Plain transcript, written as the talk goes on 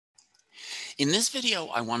In this video,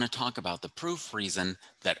 I want to talk about the proof reason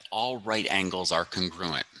that all right angles are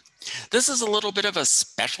congruent. This is a little bit of a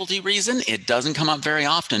specialty reason. It doesn't come up very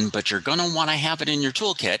often, but you're going to want to have it in your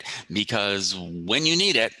toolkit because when you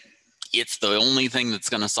need it, it's the only thing that's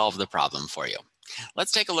going to solve the problem for you.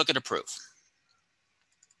 Let's take a look at a proof.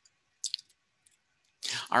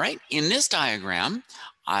 All right, in this diagram,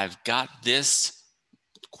 I've got this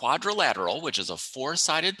quadrilateral, which is a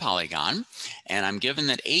four-sided polygon, and I'm given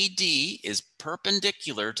that AD is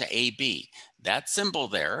perpendicular to AB. That symbol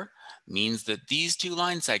there means that these two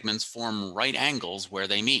line segments form right angles where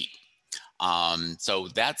they meet. So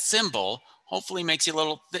that symbol hopefully makes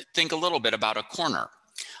you think a little bit about a corner.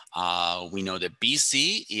 We know that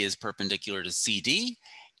BC is perpendicular to CD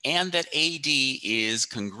and that AD is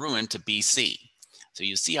congruent to BC. So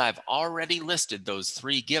you see I've already listed those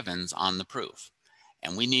three givens on the proof.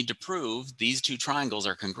 And we need to prove these two triangles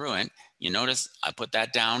are congruent. You notice I put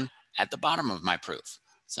that down at the bottom of my proof.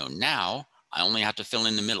 So now I only have to fill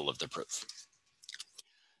in the middle of the proof.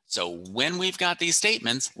 So when we've got these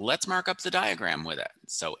statements, let's mark up the diagram with it.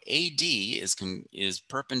 So AD is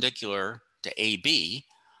perpendicular to AB.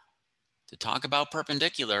 To talk about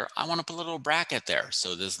perpendicular, I want to put a little bracket there.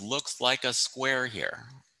 So this looks like a square here.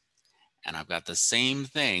 And I've got the same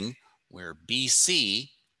thing where BC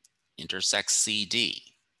intersects CD.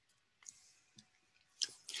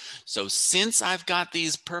 So since I've got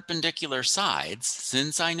these perpendicular sides,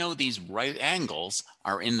 since I know these right angles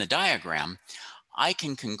are in the diagram, I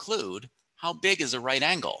can conclude how big is a right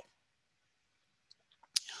angle.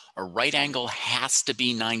 A right angle has to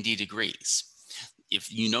be 90 degrees.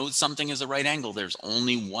 If you know something is a right angle, there's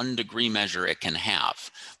only 1 degree measure it can have.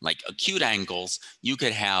 Like acute angles, you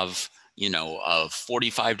could have a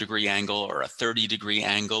 45-degree angle or a 30-degree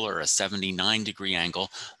angle or a 79-degree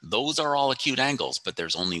angle. Those are all acute angles, but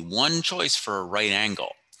there's only one choice for a right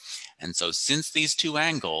angle. And so since these two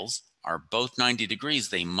angles are both 90 degrees,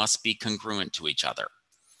 they must be congruent to each other.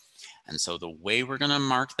 And so the way we're going to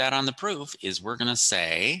mark that on the proof is we're going to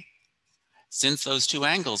say, since those two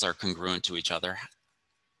angles are congruent to each other,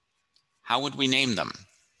 how would we name them?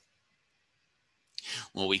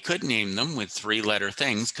 Well, we could name them with 3-letter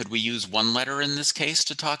things. Could we use 1 letter in this case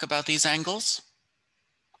to talk about these angles?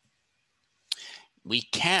 We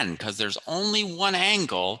can, because there's only one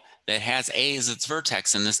angle that has A as its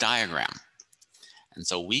vertex in this diagram. And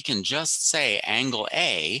so we can just say angle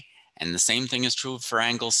A, and the same thing is true for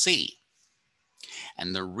angle C.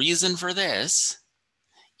 And the reason for this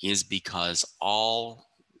is because all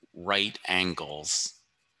right angles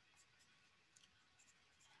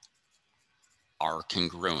are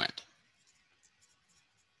congruent.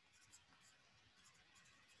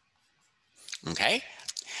 Okay?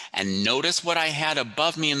 And notice what I had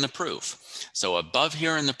above me in the proof. So above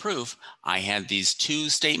here in the proof, I had these two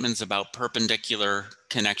statements about perpendicular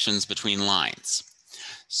connections between lines.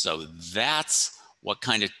 So that's what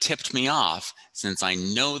kind of tipped me off. Since I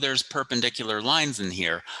know there's perpendicular lines in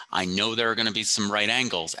here, I know there are going to be some right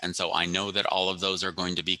angles. And so I know that all of those are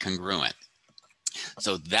going to be congruent.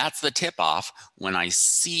 So that's the tip off. When I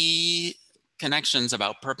see connections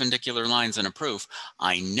about perpendicular lines in a proof,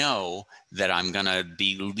 I know that I'm going to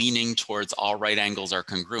be leaning towards all right angles are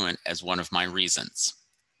congruent as one of my reasons.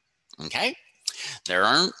 Okay? There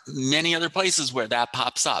aren't many other places where that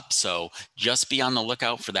pops up, so just be on the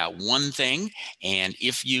lookout for that one thing. And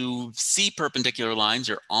if you see perpendicular lines,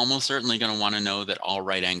 you're almost certainly going to want to know that all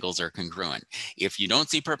right angles are congruent. If you don't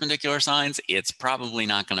see perpendicular signs, it's probably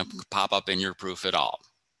not going to pop up in your proof at all.